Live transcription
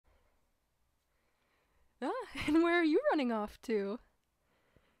Ah, and where are you running off to?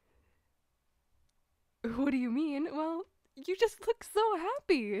 What do you mean? Well, you just look so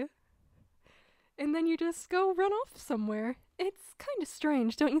happy. And then you just go run off somewhere. It's kind of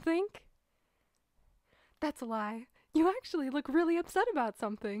strange, don't you think? That's a lie. You actually look really upset about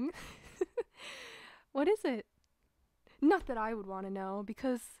something. What is it? Not that I would want to know,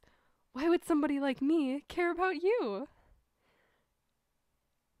 because why would somebody like me care about you?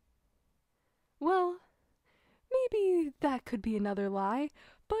 Well, maybe that could be another lie,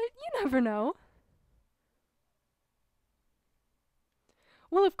 but you never know.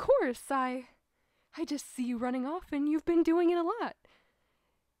 Well, of course, I just see you running off and you've been doing it a lot.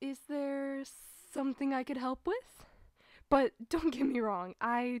 Is there something I could help with? But don't get me wrong,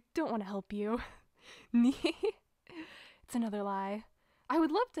 I don't want to help you. It's another lie. I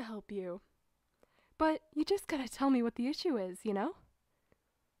would love to help you. But you just gotta tell me what the issue is, you know?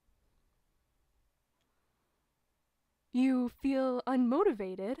 You feel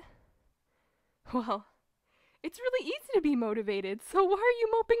unmotivated? Well, it's really easy to be motivated, so why are you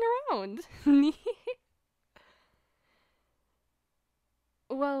moping around?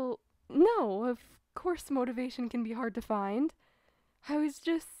 Well, no, of course motivation can be hard to find. I was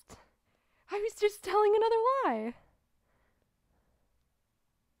just I was just telling another lie.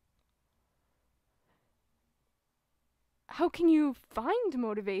 How can you find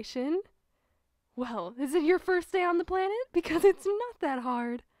motivation? Well, is it your first day on the planet? Because it's not that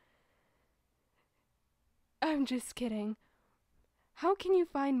hard. I'm just kidding. How can you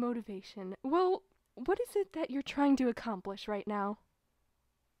find motivation? Well, what is it that you're trying to accomplish right now?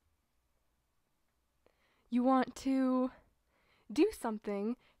 You want to do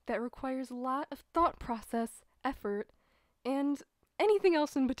something that requires a lot of thought process, effort, and anything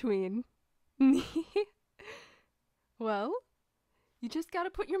else in between. Well, you just gotta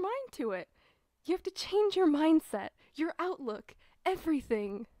put your mind to it. You have to change your mindset, your outlook,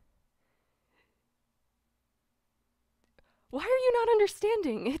 everything. Why are you not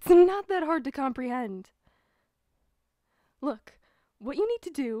understanding? It's not that hard to comprehend. Look, what you need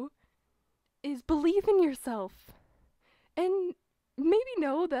to do is believe in yourself. And maybe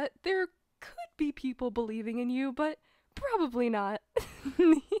know that there could be people believing in you, but probably not.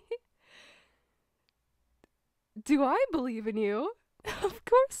 Do I believe in you? Of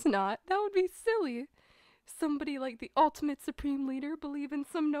course not. That would be silly. Somebody like the ultimate supreme leader believe in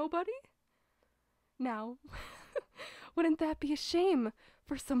some nobody? Now, wouldn't that be a shame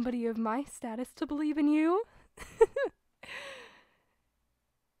for somebody of my status to believe in you?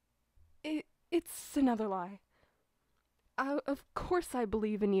 It's another lie. Of course I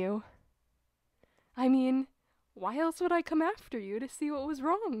believe in you. I mean, why else would I come after you to see what was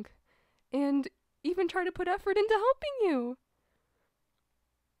wrong? And even try to put effort into helping you?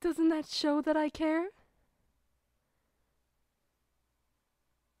 Doesn't that show that I care?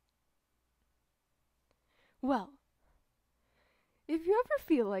 Well, if you ever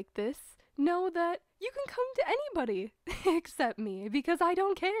feel like this, know that you can come to anybody except me because I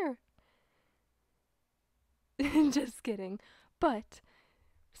don't care. Just kidding. But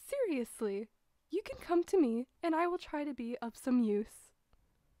seriously, you can come to me and I will try to be of some use.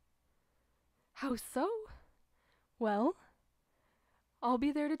 How so? Well, I'll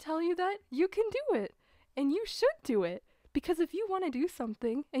be there to tell you that you can do it, and you should do it, because if you want to do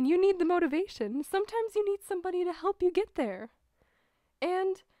something and you need the motivation, sometimes you need somebody to help you get there.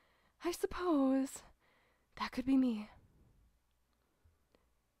 And I suppose that could be me.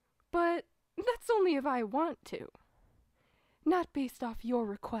 But that's only if I want to, not based off your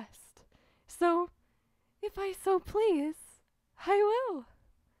request. So, if I so please, I will.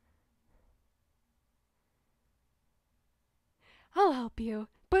 I'll help you,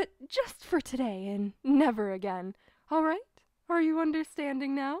 but just for today and never again. All right? Are you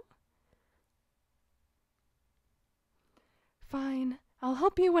understanding now? Fine. I'll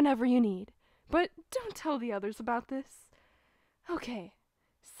help you whenever you need. But don't tell the others about this. Okay.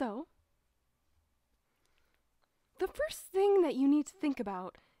 So, the first thing that you need to think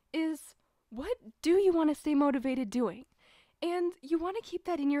about is, what do you want to stay motivated doing? And you want to keep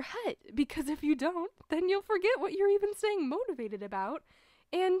that in your head, because if you don't, then you'll forget what you're even staying motivated about,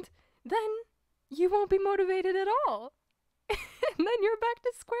 and then you won't be motivated at all. And then you're back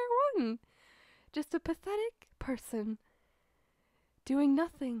to square one. Just a pathetic person doing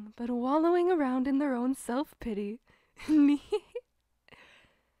nothing but wallowing around in their own self-pity.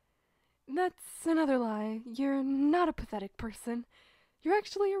 That's another lie. You're not a pathetic person. You're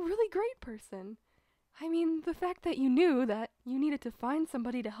actually a really great person. I mean, the fact that you knew that you needed to find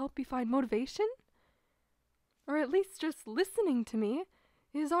somebody to help you find motivation, or at least just listening to me,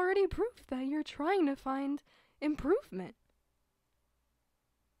 is already proof that you're trying to find improvement.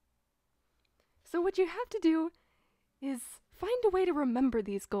 So what you have to do is find a way to remember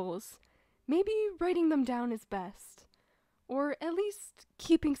these goals. Maybe writing them down is best, or at least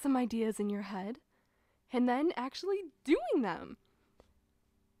keeping some ideas in your head, and then actually doing them.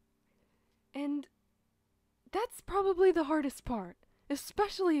 And that's probably the hardest part,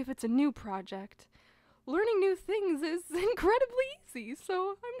 especially if it's a new project. Learning new things is incredibly easy,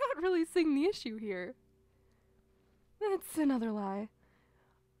 so I'm not really seeing the issue here. That's another lie.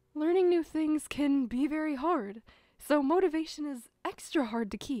 Learning new things can be very hard, so motivation is extra hard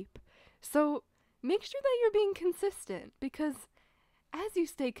to keep. So make sure that you're being consistent, because as you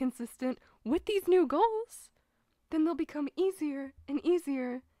stay consistent with these new goals, then they'll become easier and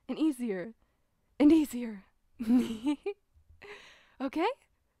easier and easier and easier. Okay?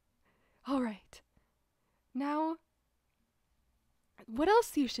 All right. Now, what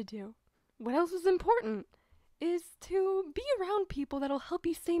else you should do, what else is important, is to be around people that'll help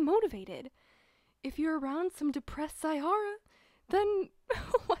you stay motivated. If you're around some depressed Saihara, then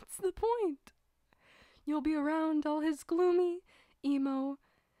what's the point? You'll be around all his gloomy, emo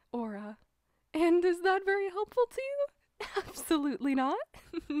aura. And is that very helpful to you? Absolutely not.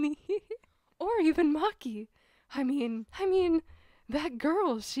 Or even Maki. I mean, that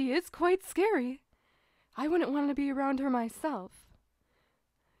girl, she is quite scary. I wouldn't want to be around her myself.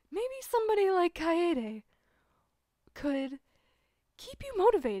 Maybe somebody like Kaede could keep you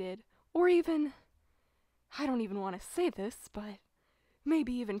motivated, or even, I don't even want to say this, but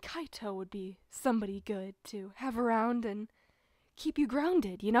maybe even Kaito would be somebody good to have around and keep you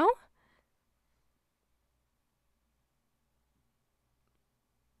grounded, you know?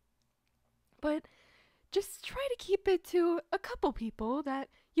 But just try to keep it to a couple people that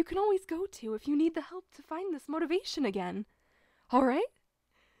you can always go to if you need the help to find this motivation again. Alright?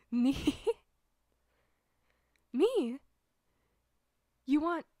 Me? Me? You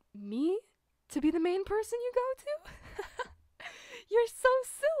want me to be the main person you go to? You're so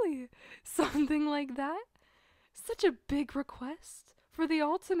silly. Something like that? Such a big request for the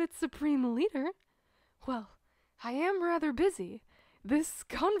ultimate supreme leader. Well, I am rather busy. This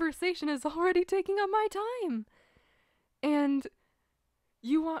conversation is already taking up my time. And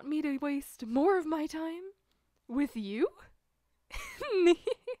you want me to waste more of my time with you?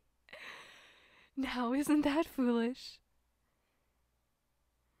 Now, isn't that foolish?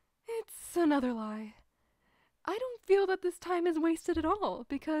 It's another lie. I don't feel that this time is wasted at all,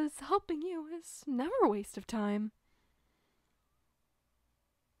 because helping you is never a waste of time.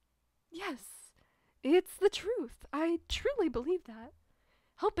 Yes, it's the truth. I truly believe that.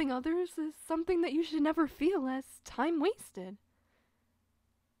 Helping others is something that you should never feel as time wasted.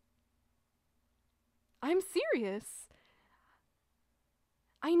 I'm serious.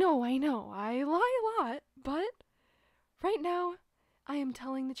 I know, I lie a lot, but right now, I am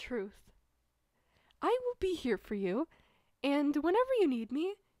telling the truth. I will be here for you, and whenever you need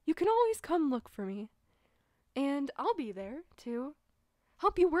me, you can always come look for me. And I'll be there to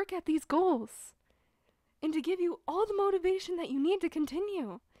help you work at these goals, and to give you all the motivation that you need to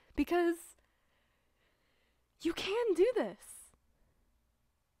continue, because you can do this.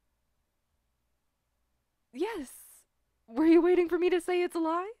 Yes. Were you waiting for me to say it's a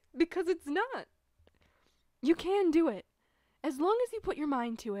lie? Because it's not. You can do it. As long as you put your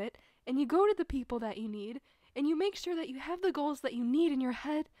mind to it, and you go to the people that you need, and you make sure that you have the goals that you need in your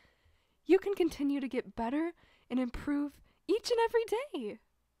head, you can continue to get better and improve each and every day.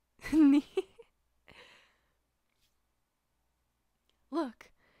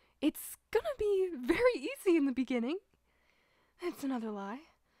 Look, it's gonna be very easy in the beginning. That's another lie.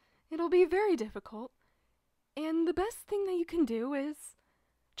 It'll be very difficult. And the best thing that you can do is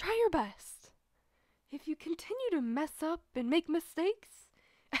try your best. If you continue to mess up and make mistakes,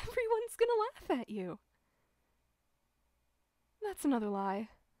 everyone's gonna laugh at you. That's another lie.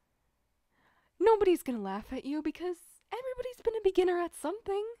 Nobody's gonna laugh at you because everybody's been a beginner at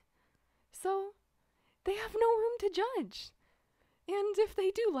something. So they have no room to judge. And if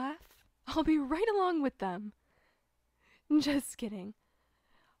they do laugh, I'll be right along with them. Just kidding.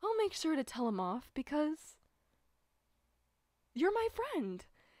 I'll make sure to tell them off because you're my friend.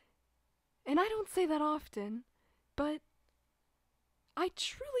 And I don't say that often, but I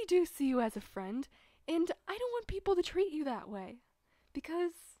truly do see you as a friend, and I don't want people to treat you that way,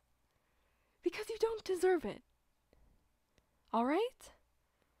 because you don't deserve it. Alright?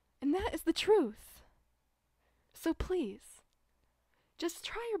 And that is the truth. So please, just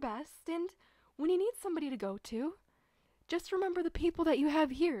try your best, and when you need somebody to go to, just remember the people that you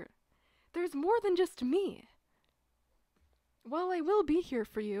have here. There's more than just me. Well, I will be here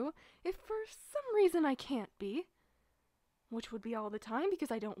for you if for some reason I can't be. Which would be all the time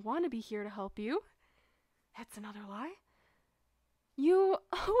because I don't want to be here to help you. That's another lie. You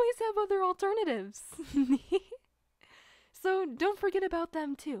always have other alternatives. So don't forget about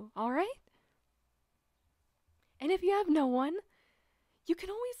them too, alright? And if you have no one, you can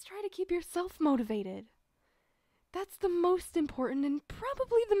always try to keep yourself motivated. That's the most important and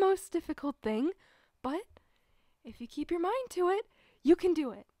probably the most difficult thing, but if you keep your mind to it, you can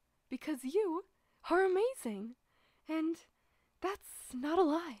do it. Because you are amazing. And that's not a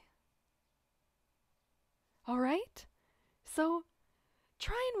lie. Alright? So,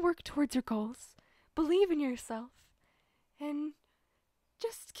 try and work towards your goals. Believe in yourself. And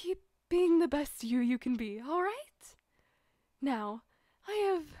just keep being the best you can be, alright? Now, I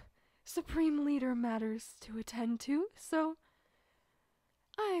have Supreme Leader matters to attend to, so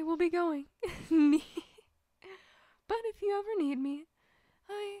I will be going. But if you ever need me,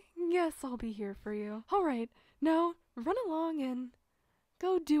 I guess I'll be here for you. Alright, now run along and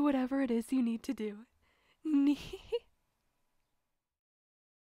go do whatever it is you need to do.